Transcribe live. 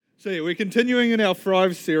So yeah, we're continuing in our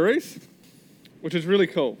Thrive series, which is really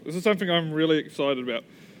cool. This is something I'm really excited about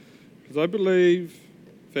because I believe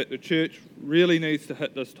that the church really needs to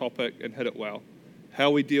hit this topic and hit it well.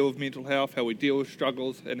 How we deal with mental health, how we deal with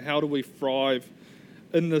struggles, and how do we thrive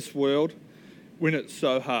in this world when it's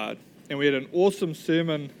so hard. And we had an awesome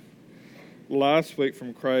sermon last week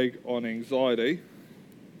from Craig on anxiety.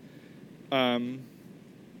 Where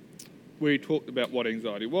he talked about what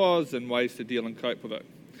anxiety was and ways to deal and cope with it.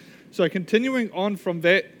 So continuing on from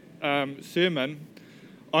that sermon,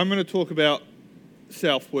 I'm going to talk about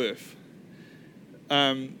self-worth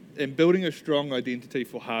and building a strong identity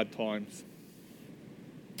for hard times.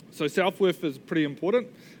 So self-worth is pretty important.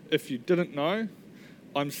 If you didn't know,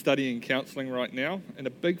 I'm studying counselling right now, and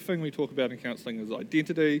a big thing we talk about in counselling is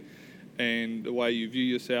identity and the way you view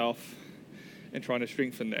yourself and trying to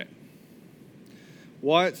strengthen that.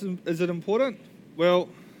 Why is it important? Well,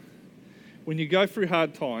 when you go through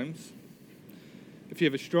hard times, if you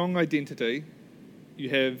have a strong identity, you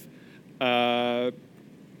have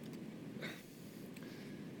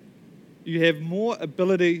more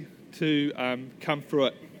ability to come through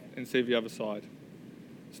it and see the other side.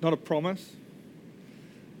 It's not a promise.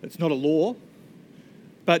 It's not a law.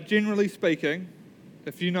 But generally speaking,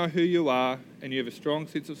 if you know who you are and you have a strong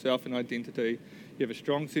sense of self and identity, you have a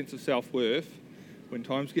strong sense of self-worth, when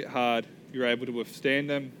times get hard, you're able to withstand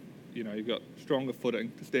them. You know, you've got stronger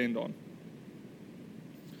footing to stand on.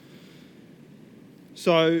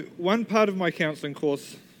 So one part of my counselling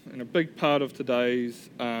course and a big part of today's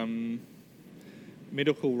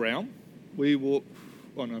medical realm,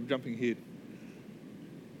 I'm jumping ahead.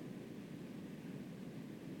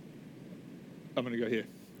 I'm going to go here.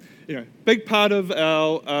 You know, big part of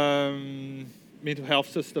our mental health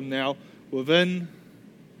system now within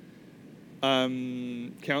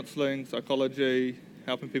counselling, psychology,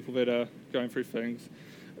 helping people that are going through things,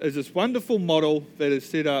 is this wonderful model that is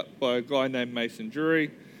set up by a guy named Mason Jury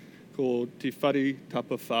called Te Whare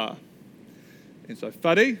Tapa Whā. And so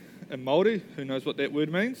whare in Māori, who knows what that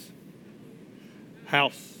word means?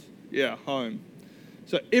 House. Yeah, home.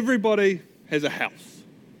 So everybody has a house.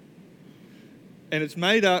 And it's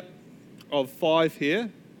made up of 5 here,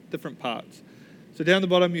 different parts. So down the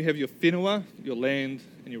bottom you have your whenua, your land,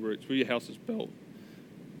 and your roots, where your house is built,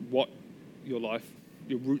 what your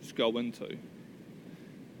roots go into.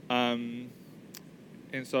 And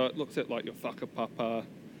so it looks at like your whakapapa,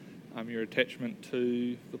 your attachment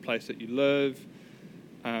to the place that you live,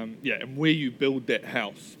 and where you build that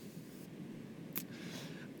house.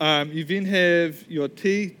 You then have your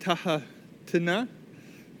taha tina,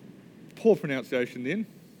 poor pronunciation then,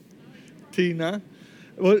 tina,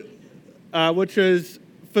 which is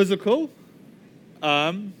physical.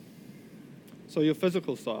 So your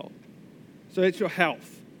physical style. So that's your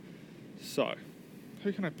health. So,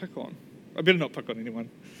 who can I pick on? I better not pick on anyone.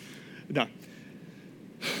 No.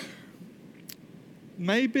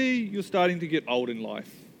 Maybe you're starting to get old in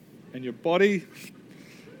life and your body,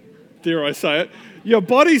 dare I say it, your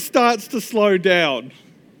body starts to slow down.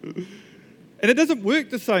 And it doesn't work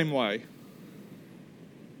the same way.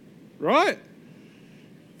 Right?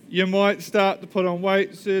 You might start to put on weight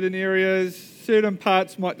in certain areas, certain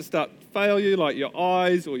parts might start to fail you, like your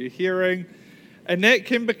eyes or your hearing, and that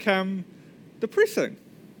can become depressing.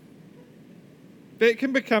 That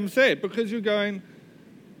can become sad because you're going,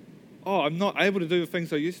 I'm not able to do the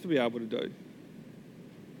things I used to be able to do.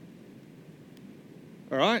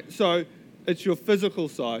 All right, so it's your physical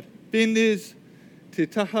side. Then there's te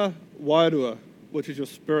taha wairua, which is your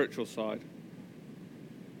spiritual side,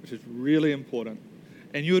 which is really important.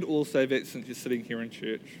 And you would all say that since you're sitting here in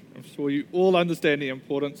church. I'm sure you all understand the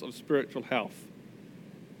importance of spiritual health.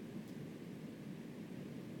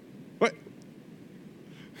 What?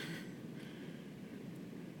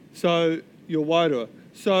 So, your wairua.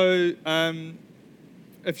 So,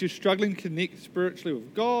 if you're struggling to connect spiritually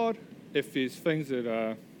with God, if there's things that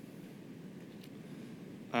are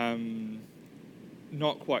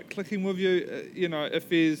not quite clicking with you, if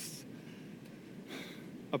there's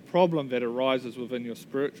a problem that arises within your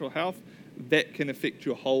spiritual health, that can affect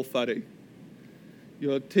your whole whare.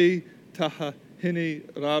 Your te taha hini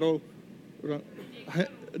raro,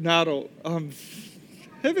 naro. I'm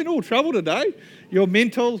having all trouble today. Your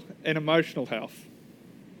mental and emotional health.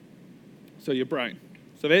 So your brain.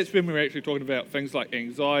 So that's when we're actually talking about things like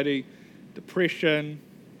anxiety, depression,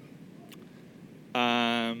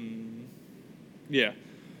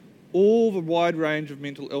 all the wide range of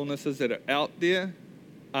mental illnesses that are out there.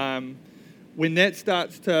 When that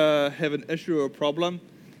starts to have an issue or a problem,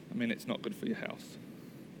 it's not good for your house.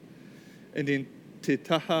 And then te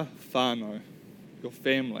taha whānau, your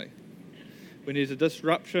family. when there's a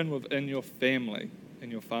disruption within your family,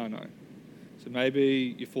 in your whānau. So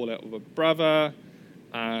maybe you fall out with a brother,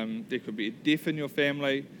 there could be a death in your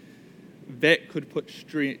family. That could put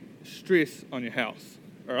stress on your house,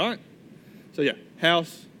 all right? So yeah,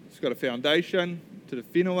 house, it's got a foundation to the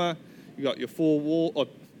whenua. You've got your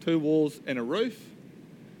two walls and a roof.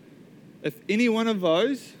 If any one of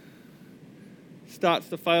those starts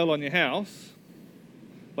to fail on your house,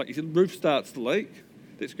 like your roof starts to leak,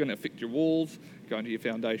 that's going to affect your walls, go into your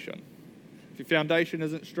foundation. If your foundation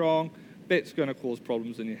isn't strong, that's going to cause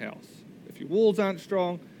problems in your house. If your walls aren't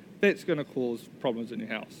strong, that's going to cause problems in your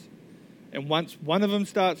house. And once one of them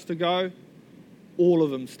starts to go, all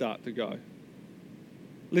of them start to go.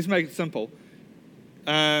 Let's make it simple.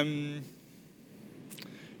 You're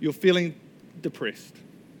feeling depressed.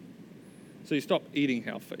 So you stop eating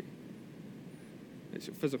healthy. It's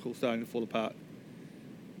your physical starting to fall apart.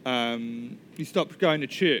 You stop going to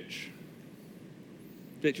church.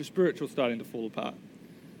 That's your spiritual starting to fall apart.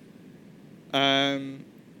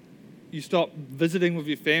 You stop visiting with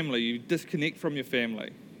your family. You disconnect from your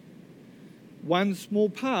family. One small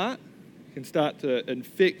part can start to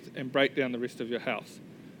infect and break down the rest of your house.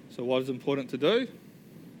 So what is important to do?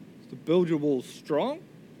 Is to build your walls strong,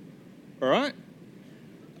 all right?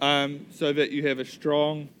 So that you have a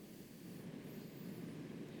strong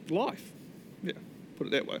life. Yeah, put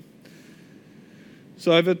it that way.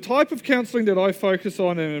 So the type of counselling that I focus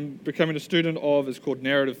on and am becoming a student of is called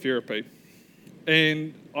narrative therapy.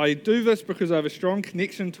 And I do this because I have a strong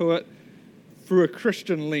connection to it through a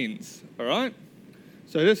Christian lens, all right?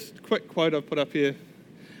 So this quick quote I've put up here: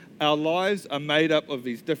 our lives are made up of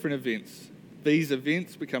these different events. These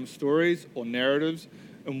events become stories or narratives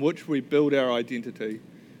in which we build our identity,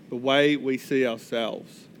 the way we see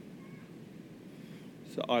ourselves.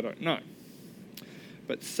 So I don't know.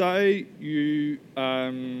 But say you...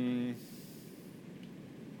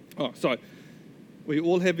 we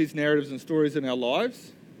all have these narratives and stories in our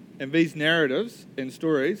lives, and these narratives and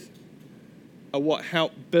stories are what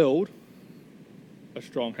help build a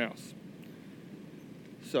strong house.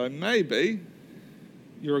 So maybe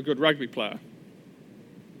you're a good rugby player,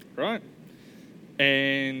 right?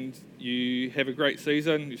 And you have a great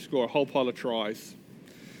season, you score a whole pile of tries,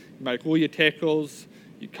 you make all your tackles,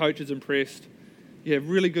 your coach is impressed, you have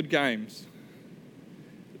really good games.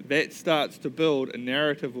 That starts to build a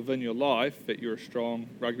narrative within your life that you're a strong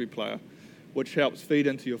rugby player, which helps feed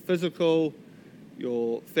into your physical,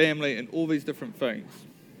 your family, and all these different things,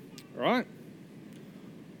 all right?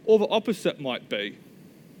 Or the opposite might be,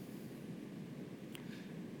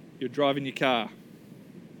 you're driving your car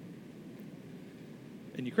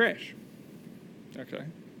and you crash. Okay.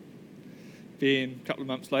 Then a couple of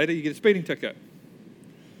months later, you get a speeding ticket.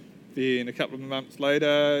 Then a couple of months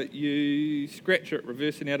later, you scratch it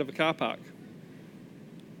reversing out of a car park.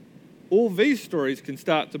 All these stories can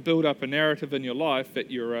start to build up a narrative in your life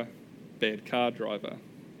that you're a bad car driver.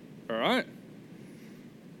 All right?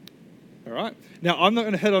 All right? Now, I'm not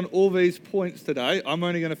going to hit on all these points today. I'm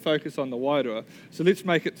only going to focus on the wider. So let's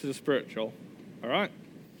make it to the spiritual. All right?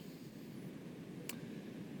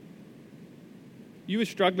 You were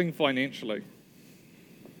struggling financially.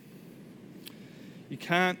 You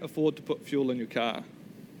can't afford to put fuel in your car.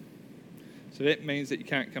 So that means that you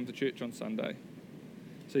can't come to church on Sunday.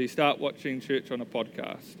 So you start watching church on a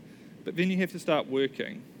podcast. But then you have to start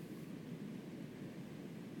working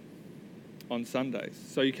on Sundays.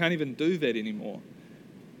 So you can't even do that anymore.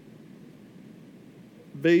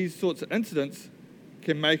 These sorts of incidents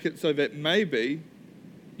can make it so that maybe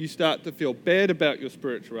you start to feel bad about your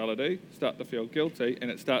spirituality, start to feel guilty, and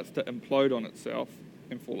it starts to implode on itself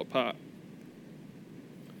and fall apart.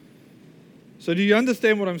 So do you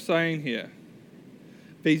understand what I'm saying here?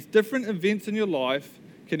 These different events in your life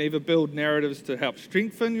can either build narratives to help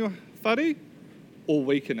strengthen your whare or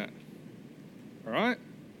weaken it. All right?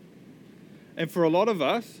 And for a lot of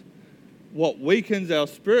us, what weakens our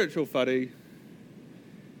spiritual whare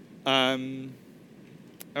are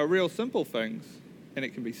real simple things. And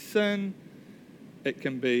it can be sin, it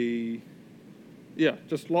can be,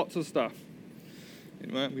 just lots of stuff.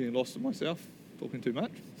 Anyway, I'm getting lost in myself, talking too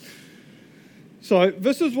much. So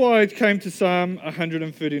this is why I came to Psalm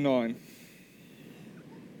 139.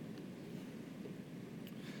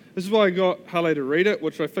 This is why I got Halle to read it,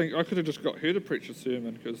 which I think I could have just got her to preach a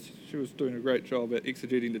sermon because she was doing a great job at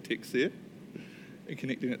exegeting the text there and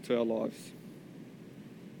connecting it to our lives.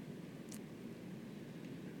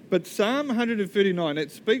 But Psalm 139,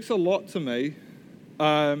 it speaks a lot to me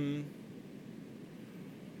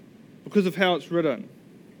because of how it's written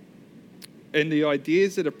and the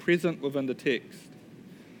ideas that are present within the text.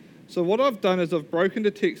 So what I've done is I've broken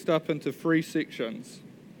the text up into 3 sections.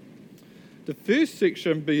 The first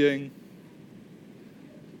section being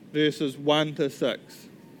verses 1 to 6.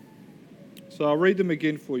 So I'll read them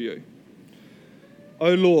again for you.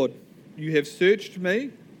 O Lord, you have searched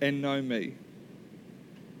me and know me.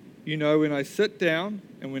 You know when I sit down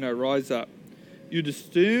and when I rise up. You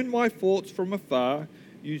discern my thoughts from afar.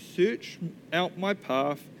 You search out my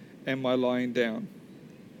path and my lying down,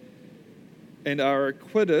 and are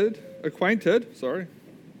acquainted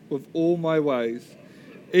with all my ways.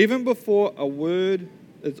 Even before a word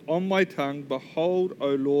is on my tongue, behold, O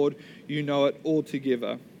Lord, you know it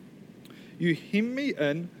altogether. You hem me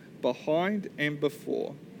in behind and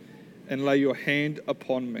before, and lay your hand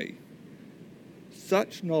upon me.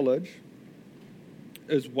 Such knowledge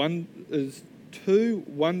is too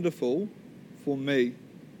wonderful for me.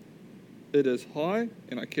 It is high,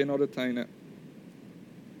 and I cannot attain it.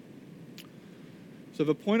 So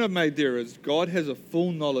the point I've made there is God has a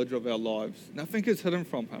full knowledge of our lives. Nothing is hidden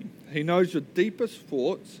from him. He knows your deepest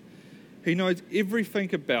thoughts. He knows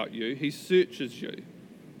everything about you. He searches you.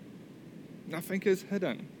 Nothing is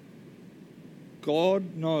hidden.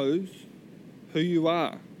 God knows who you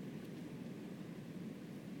are.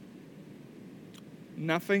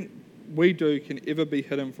 Nothing we do can ever be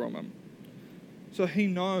hidden from him. So he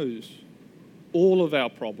knows all of our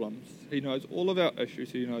problems. He knows all of our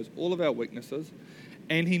issues. He knows all of our weaknesses.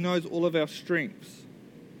 And he knows all of our strengths.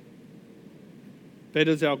 That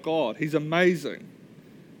is our God. He's amazing.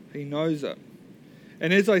 He knows it.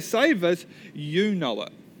 And as I say this, you know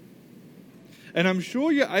it. And I'm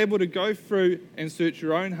sure you're able to go through and search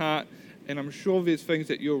your own heart, and I'm sure there's things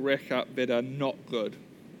that you'll rack up that are not good.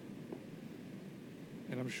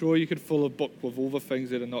 And I'm sure you could fill a book with all the things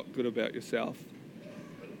that are not good about yourself.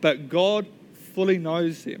 But God fully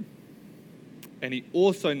knows them. And he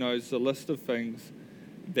also knows the list of things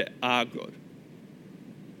that are good.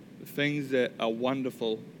 The things that are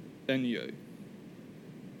wonderful in you.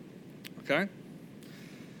 Okay?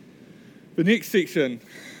 The next section,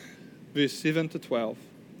 verse 7 to 12.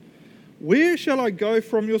 Where shall I go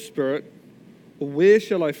from your spirit, or where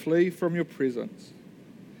shall I flee from your presence?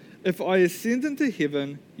 If I ascend into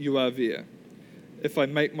heaven, you are there. If I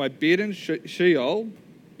make my bed in Sheol,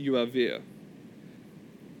 you are there.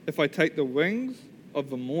 If I take the wings of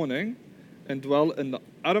the morning and dwell in the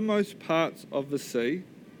uttermost parts of the sea,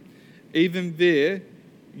 even there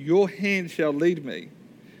your hand shall lead me,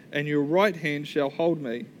 and your right hand shall hold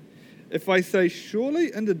me. If I say, surely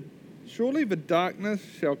the darkness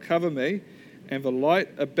shall cover me, and the light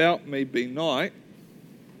about me be night,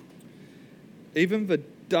 even the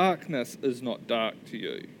darkness is not dark to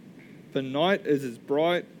you. The night is as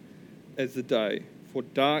bright as the day, for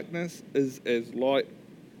darkness is as light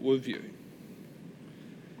with you.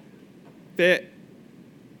 That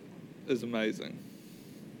is amazing.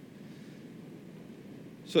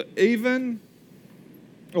 So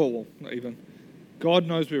God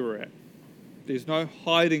knows where we're at. There's no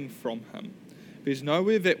hiding from him. There's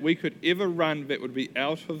nowhere that we could ever run that would be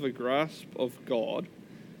out of the grasp of God.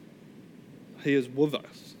 He is with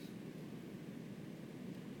us.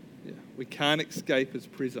 Yeah, we can't escape his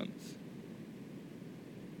presence.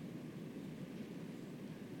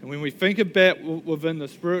 And when we think about within the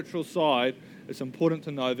spiritual side, it's important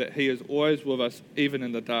to know that he is always with us, even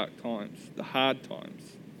in the dark times, the hard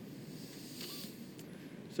times.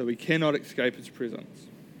 So we cannot escape his presence.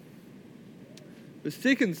 Third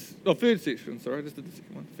section, just did the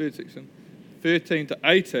second one. Third section, 13 to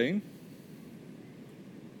 18.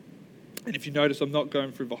 And if you notice, I'm not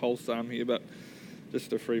going through the whole psalm here, but just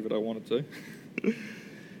the 3 that I wanted to.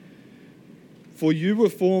 For you were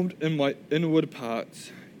formed in my inward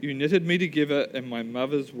parts. You knitted me together in my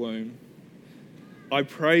mother's womb. I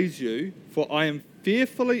praise you, for I am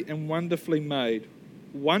fearfully and wonderfully made.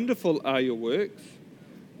 Wonderful are your works.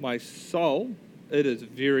 My soul, it is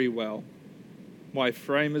very well. My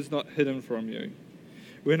frame is not hidden from you.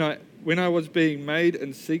 When I was being made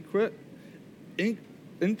in secret,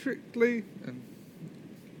 intricately,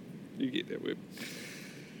 you get that word,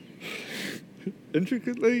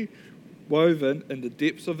 intricately woven in the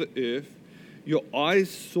depths of the earth, your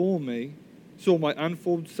eyes saw my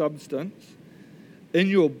unformed substance. In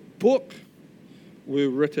your book were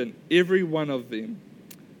written, every one of them,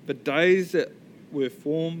 the days that were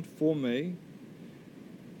formed for me,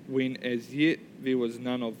 when as yet there was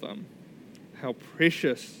none of them. How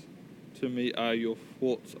precious to me are your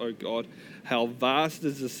thoughts, O God. How vast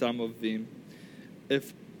is the sum of them.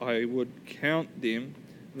 If I would count them,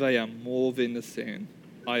 they are more than the sand.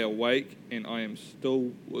 I awake and I am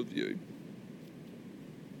still with you.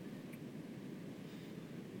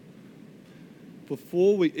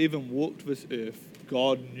 before we even walked this earth,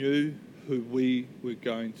 God knew who we were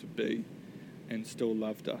going to be and still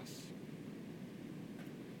loved us.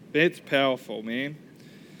 That's powerful, man.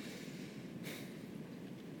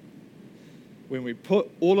 When we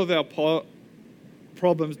put all of our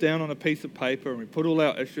problems down on a piece of paper and we put all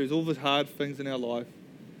our issues, all the hard things in our life,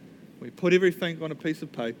 we put everything on a piece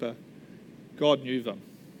of paper, God knew them.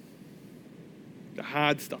 The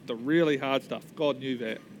hard stuff, the really hard stuff, God knew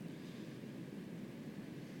that.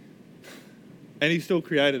 And He still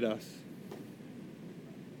created us.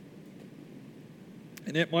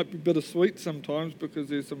 And that might be bittersweet sometimes because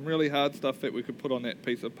there's some really hard stuff that we could put on that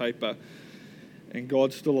piece of paper, and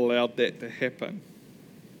God still allowed that to happen.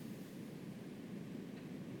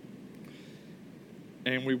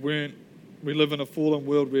 And we live in a fallen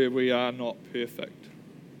world where we are not perfect.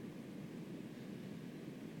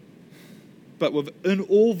 But within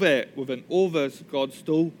all this, God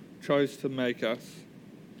still chose to make us,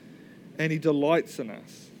 and He delights in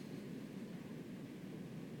us.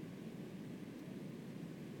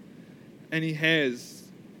 And He has.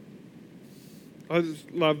 I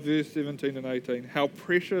just love verse 17 and 18. How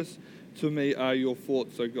precious to me are your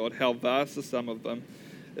thoughts, O God. How vast are some of them.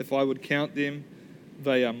 If I would count them,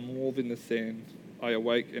 they are more than the sand. I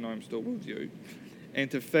awake and I'm still with you.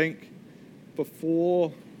 And to think,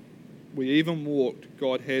 before we even walked,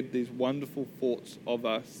 God had these wonderful thoughts of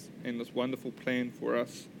us and this wonderful plan for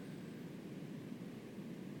us.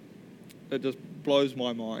 It just blows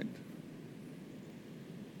my mind.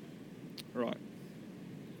 Right.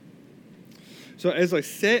 So as I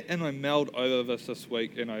sat and I mulled over this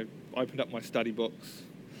week and I opened up my study books,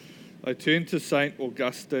 I turned to St.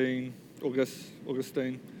 Augustine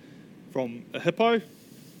from a hippo.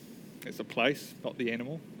 It's a place, not the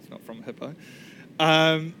animal. It's not from a hippo.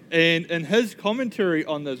 And in his commentary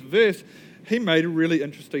on this verse, he made a really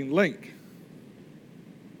interesting link.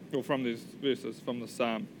 Or from these verses, from the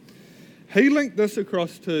psalm. He linked this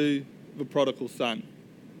across to the prodigal son.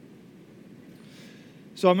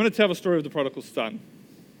 So I'm going to tell the story of the prodigal son.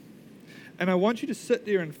 And I want you to sit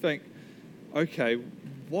there and think, okay,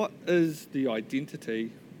 what is the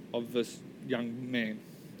identity of this young man,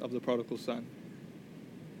 of the prodigal son?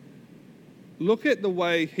 Look at the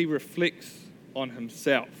way he reflects on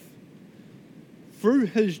himself through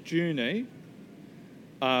his journey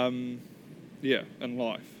in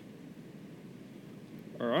life.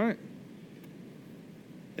 All right?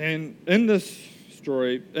 And in this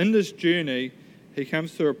story, in this journey, he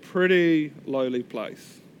comes to a pretty lowly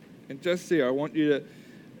place. And just see, I want you to,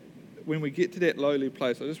 when we get to that lowly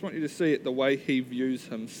place, I just want you to see it the way he views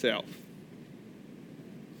himself.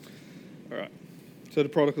 All right, so the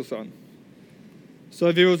prodigal son.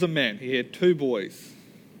 So there was a man, he had 2 boys.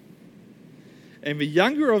 And the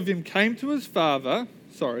younger of them came to his father,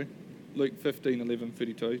 Luke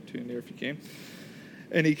 15:11-32, turn there if you can.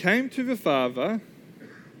 And he came to the father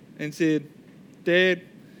and said, Dad,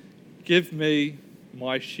 give me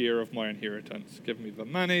my share of my inheritance. Give me the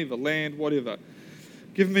money, the land, whatever.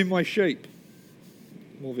 Give me my sheep,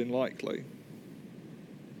 more than likely.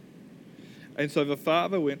 And so the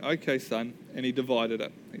father went, okay, son, and he divided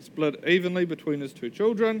it. He split evenly between his 2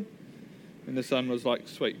 children, and the son was like,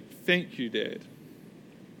 sweet, thank you, Dad.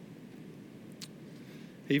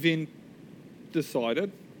 He then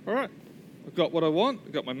decided, all right, I've got what I want,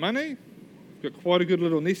 I've got my money, I've got quite a good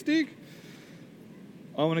little nest egg.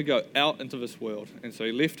 I want to go out into this world. And so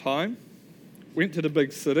he left home, went to the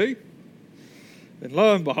big city, and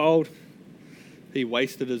lo and behold, he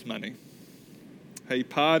wasted his money. He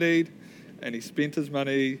partied and he spent his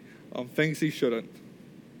money on things he shouldn't.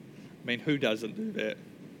 I mean, who doesn't do that?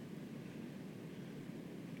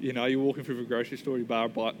 You know, you're walking through the grocery store, you buy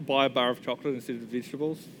a bar of chocolate instead of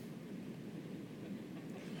vegetables.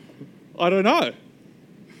 I don't know.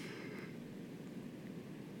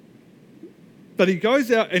 But he goes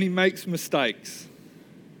out and he makes mistakes.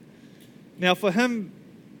 Now for him,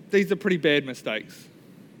 these are pretty bad mistakes.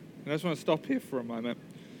 And I just want to stop here for a moment.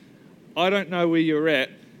 I don't know where you're at,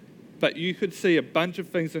 but you could see a bunch of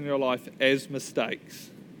things in your life as mistakes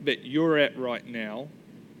that you're at right now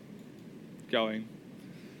going,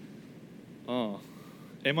 oh,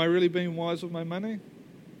 am I really being wise with my money?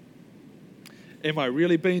 Am I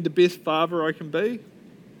really being the best father I can be?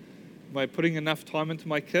 Am I putting enough time into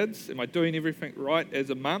my kids? Am I doing everything right as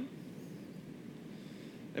a mum?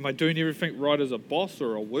 Am I doing everything right as a boss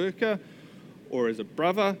or a worker or as a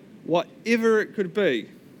brother? Whatever it could be.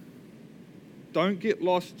 Don't get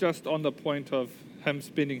lost just on the point of him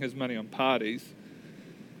spending his money on parties.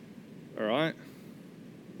 All right?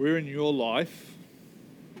 Where in your life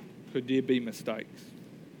could there be mistakes?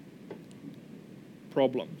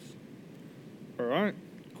 Problems. All right?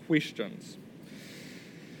 Questions.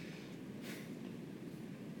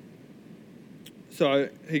 So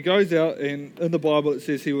he goes out, and in the Bible it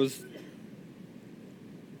says he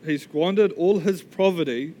squandered all his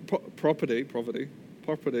property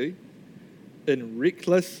in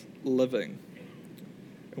reckless living.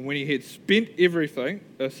 And when he had spent everything,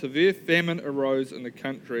 a severe famine arose in the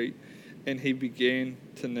country, and he began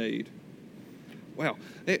to need. Wow,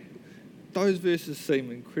 those verses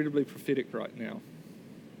seem incredibly prophetic right now,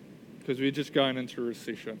 because we're just going into a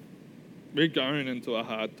recession. We're going into a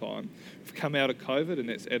hard time. We've come out of COVID, and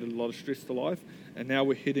that's added a lot of stress to life, and now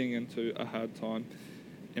we're heading into a hard time.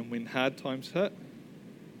 And when hard times hit,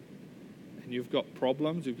 and you've got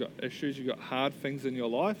problems, you've got issues, you've got hard things in your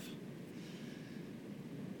life,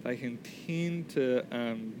 they can tend to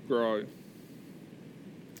grow.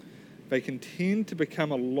 They can tend to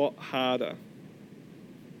become a lot harder.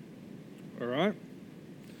 All right?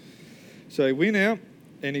 So he went out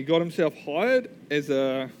and he got himself hired as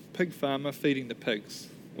a pig farmer feeding the pigs,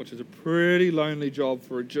 which is a pretty lonely job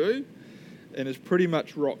for a Jew and is pretty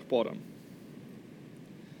much rock bottom.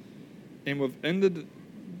 And within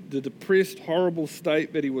the depressed, horrible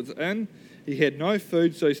state that he was in, he had no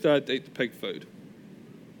food, so he started to eat the pig food,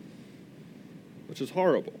 which is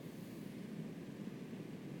horrible.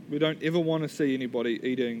 We don't ever want to see anybody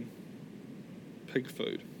eating pig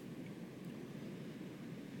food.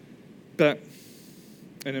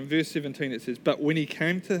 And in verse 17 it says, "But when he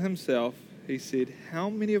came to himself, he said,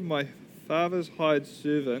 'How many of my father's hired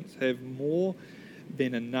servants have more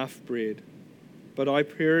than enough bread? But I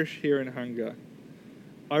perish here in hunger.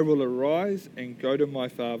 I will arise and go to my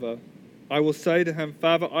father. I will say to him,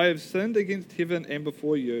 Father, I have sinned against heaven and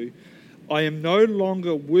before you. I am no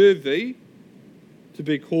longer worthy to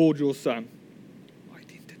be called your son.'"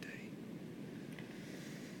 Identity.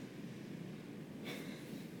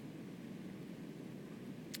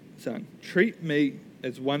 "Son, treat me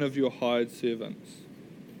as one of your hired servants."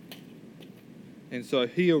 And so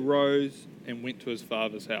he arose and went to his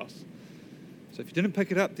father's house. So if you didn't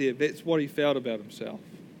pick it up there, that's what he felt about himself.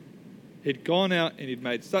 He'd gone out and he'd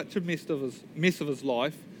made such a mess of his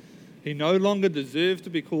life. He no longer deserved to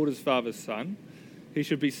be called his father's son. He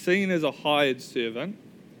should be seen as a hired servant,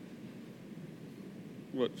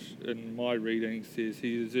 which in my reading says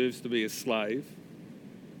he deserves to be a slave.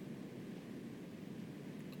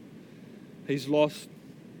 He's lost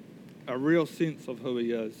a real sense of who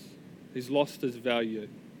he is. He's lost his value.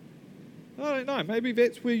 I don't know, maybe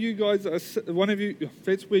that's where you guys are,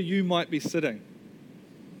 that's where you might be sitting.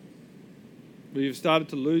 Where you've started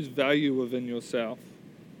to lose value within yourself.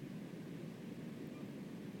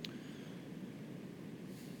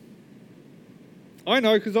 I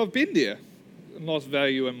know because I've been there and lost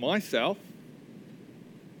value in myself.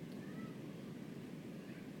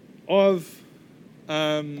 I've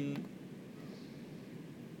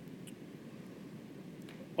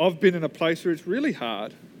been in a place where it's really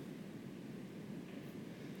hard.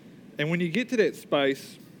 And when you get to that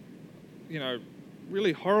space,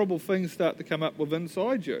 really horrible things start to come up within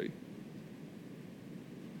inside you.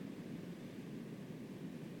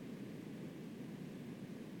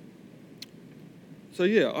 So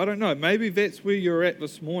I don't know, maybe that's where you're at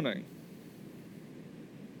this morning.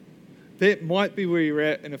 That might be where you're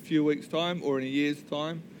at in a few weeks' time or in a year's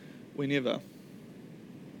time, whenever.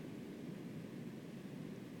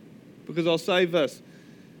 Because I'll say this,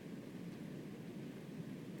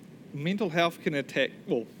 mental health can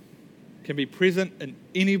be present in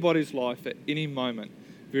anybody's life at any moment.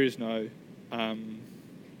 There is no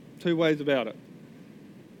two ways about it.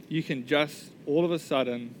 You can just all of a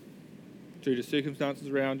sudden, due to circumstances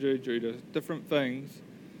around you, due to different things,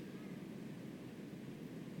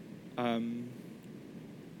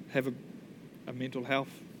 have a mental health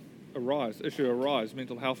issue arise,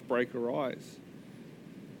 mental health break arise.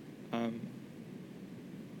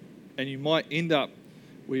 And you might end up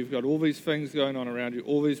where you've got all these things going on around you,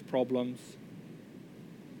 all these problems,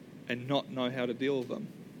 and not know how to deal with them.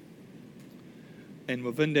 And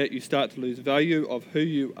within that, you start to lose value of who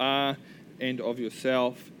you are and of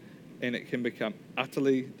yourself, and it can become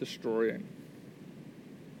utterly destroying.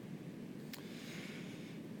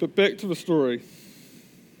 But back to the story.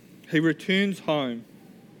 He returns home,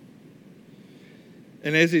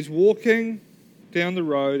 and as he's walking down the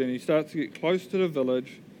road and he starts to get close to the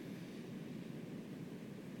village,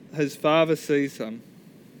 his father sees him.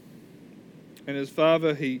 And his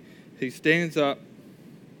father, he stands up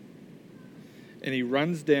and he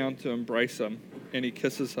runs down to embrace him and he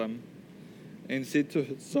kisses him and said to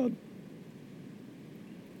his son,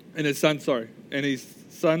 and his son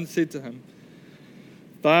said to him,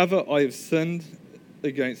 "Father, I have sinned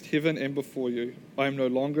against heaven and before you. I am no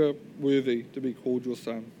longer worthy to be called your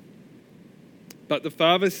son." But the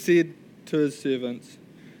father said to his servants,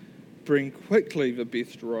 "Bring quickly the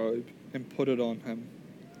best robe and put it on him,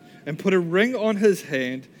 and put a ring on his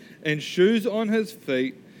hand and shoes on his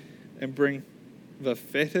feet, and bring the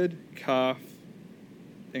fatted calf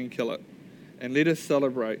and kill it, and let us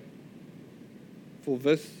celebrate. For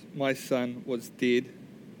this my son was dead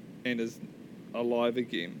and is alive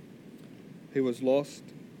again. He was lost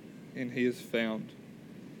and he is found."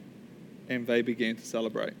 And they began to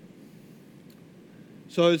celebrate.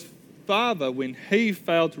 So his father, when he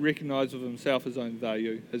failed to recognize of himself his own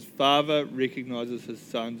value, his father recognizes his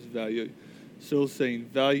son's value, still seeing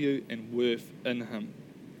value and worth in him.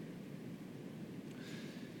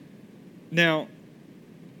 Now,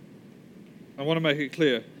 I want to make it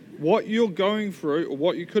clear, what you're going through, or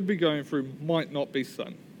what you could be going through, might not be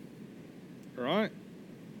sin. All right?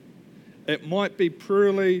 It might be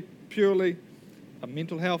purely a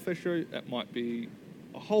mental health issue. It might be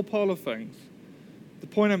a whole pile of things. The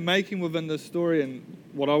point I'm making within this story, and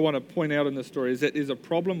what I want to point out in this story, is that there's a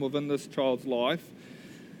problem within this child's life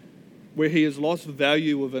where he has lost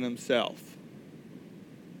value within himself.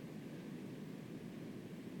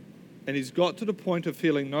 And he's got to the point of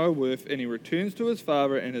feeling no worth, and he returns to his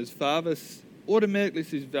father, and his father automatically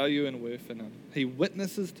sees value and worth in him. He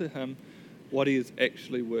witnesses to him what he is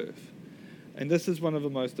actually worth. And this is one of the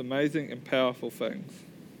most amazing and powerful things.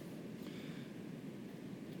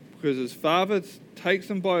 Because his father takes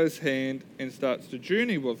him by his hand and starts to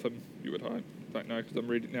journey with him, you would hope. I don't know because I'm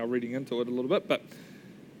reading into it a little bit, but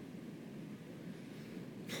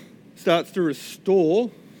starts to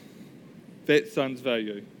restore that son's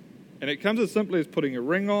value. And it comes as simply as putting a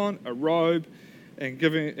ring on, a robe, and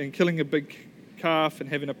killing a big calf and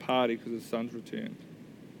having a party because his son's returned.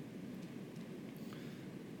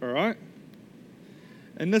 All right?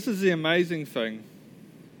 And this is the amazing thing.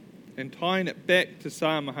 And tying it back to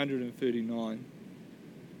Psalm 139.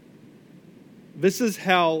 This is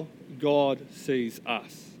how God sees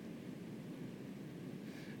us.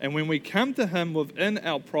 And when we come to him within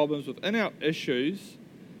our problems, within our issues,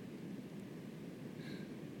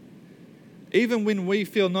 even when we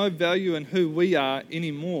feel no value in who we are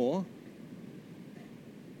anymore,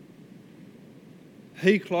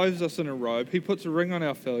 he clothes us in a robe, he puts a ring on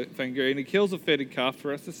our finger, and he kills a fatted calf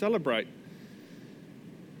for us to celebrate.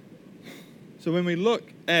 So when we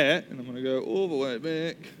look at, and I'm going to go all the way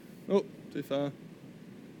back, oh, too far,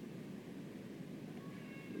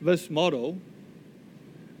 this model,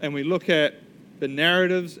 and we look at the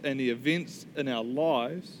narratives and the events in our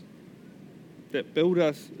lives that build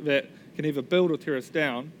us, that can either build or tear us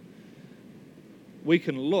down, we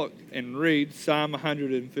can look and read Psalm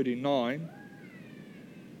 139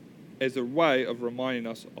 as a way of reminding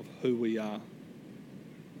us of who we are.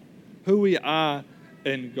 Who we are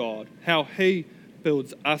in God. How he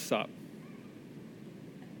builds us up.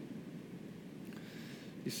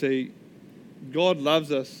 You see, God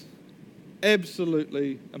loves us,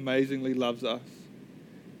 absolutely, amazingly loves us.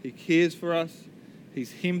 He cares for us.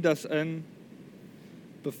 He's hemmed us in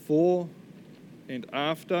before and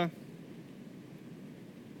after.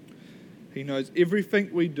 He knows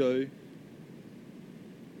everything we do.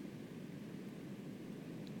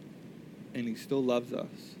 And he still loves us.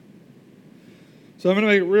 So I'm going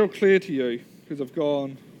to make it real clear to you, because I've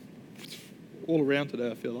gone all around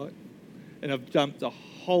today, I feel like. And I've dumped a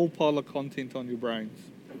whole pile of content on your brains.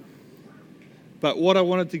 But what I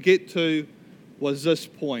wanted to get to was this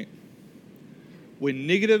point. When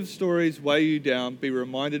negative stories weigh you down, be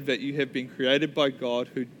reminded that you have been created by God,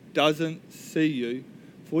 who doesn't see you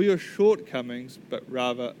for your shortcomings, but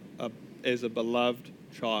rather as a beloved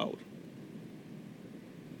child.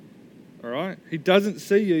 All right? He doesn't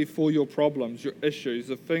see you for your problems, your issues,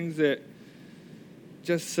 the things that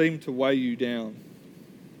just seem to weigh you down.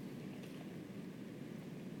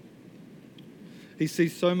 He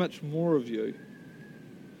sees so much more of you.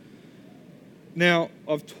 Now,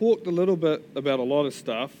 I've talked a little bit about a lot of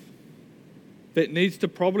stuff that needs to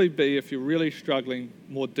probably be, if you're really struggling,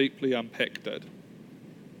 more deeply unpacked.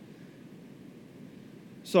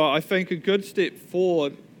 So I think a good step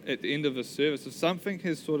forward at the end of the service, if something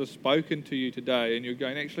has sort of spoken to you today and you're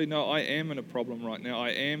going, actually, no, I am in a problem right now. I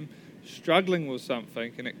am struggling with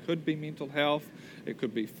something, and it could be mental health, it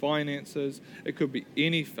could be finances, it could be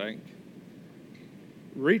anything.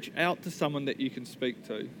 Reach out to someone that you can speak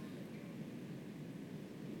to.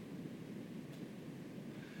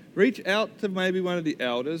 Reach out to maybe one of the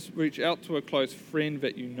elders, reach out to a close friend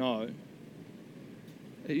that you know,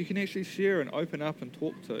 that you can actually share and open up and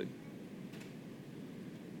talk to.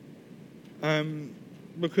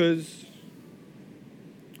 Because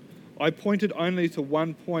I pointed only to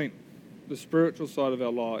one point, the spiritual side of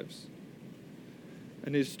our lives.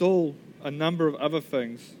 And there's still a number of other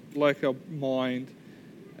things, like our mind,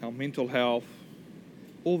 our mental health,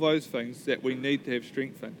 all those things that we need to have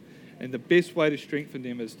strengthened. And the best way to strengthen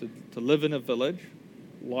them is to live in a village,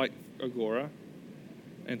 like Agora,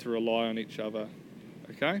 and to rely on each other,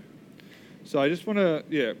 okay? So I just want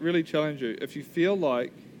to, really challenge you. If you feel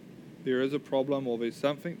like there is a problem or there's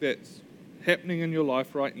something that's happening in your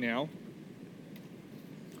life right now,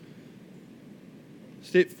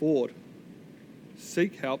 step forward.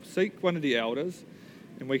 Seek help. Seek one of the elders,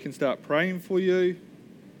 and we can start praying for you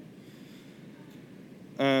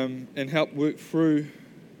and help work through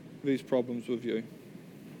these problems with you.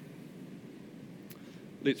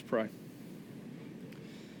 Let's pray.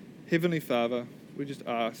 Heavenly Father, we just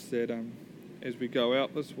ask that as we go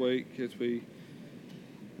out this week, as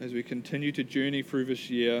we continue to journey through this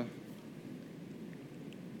year,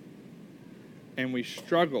 and we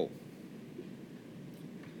struggle,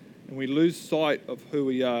 and we lose sight of who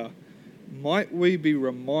we are, might we be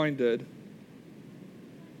reminded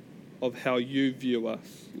of how you view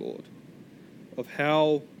us, Lord, of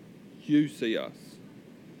how you see us.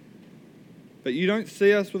 But you don't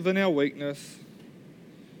see us within our weakness,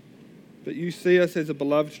 but you see us as a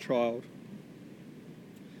beloved child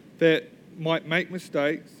that might make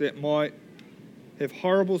mistakes, that might have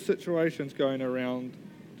horrible situations going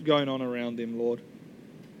on around them, Lord.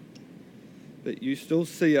 But you still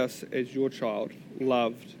see us as your child,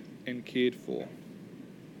 loved and cared for.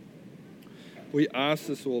 We ask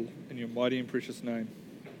this all in your mighty and precious name.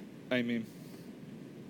 Amen.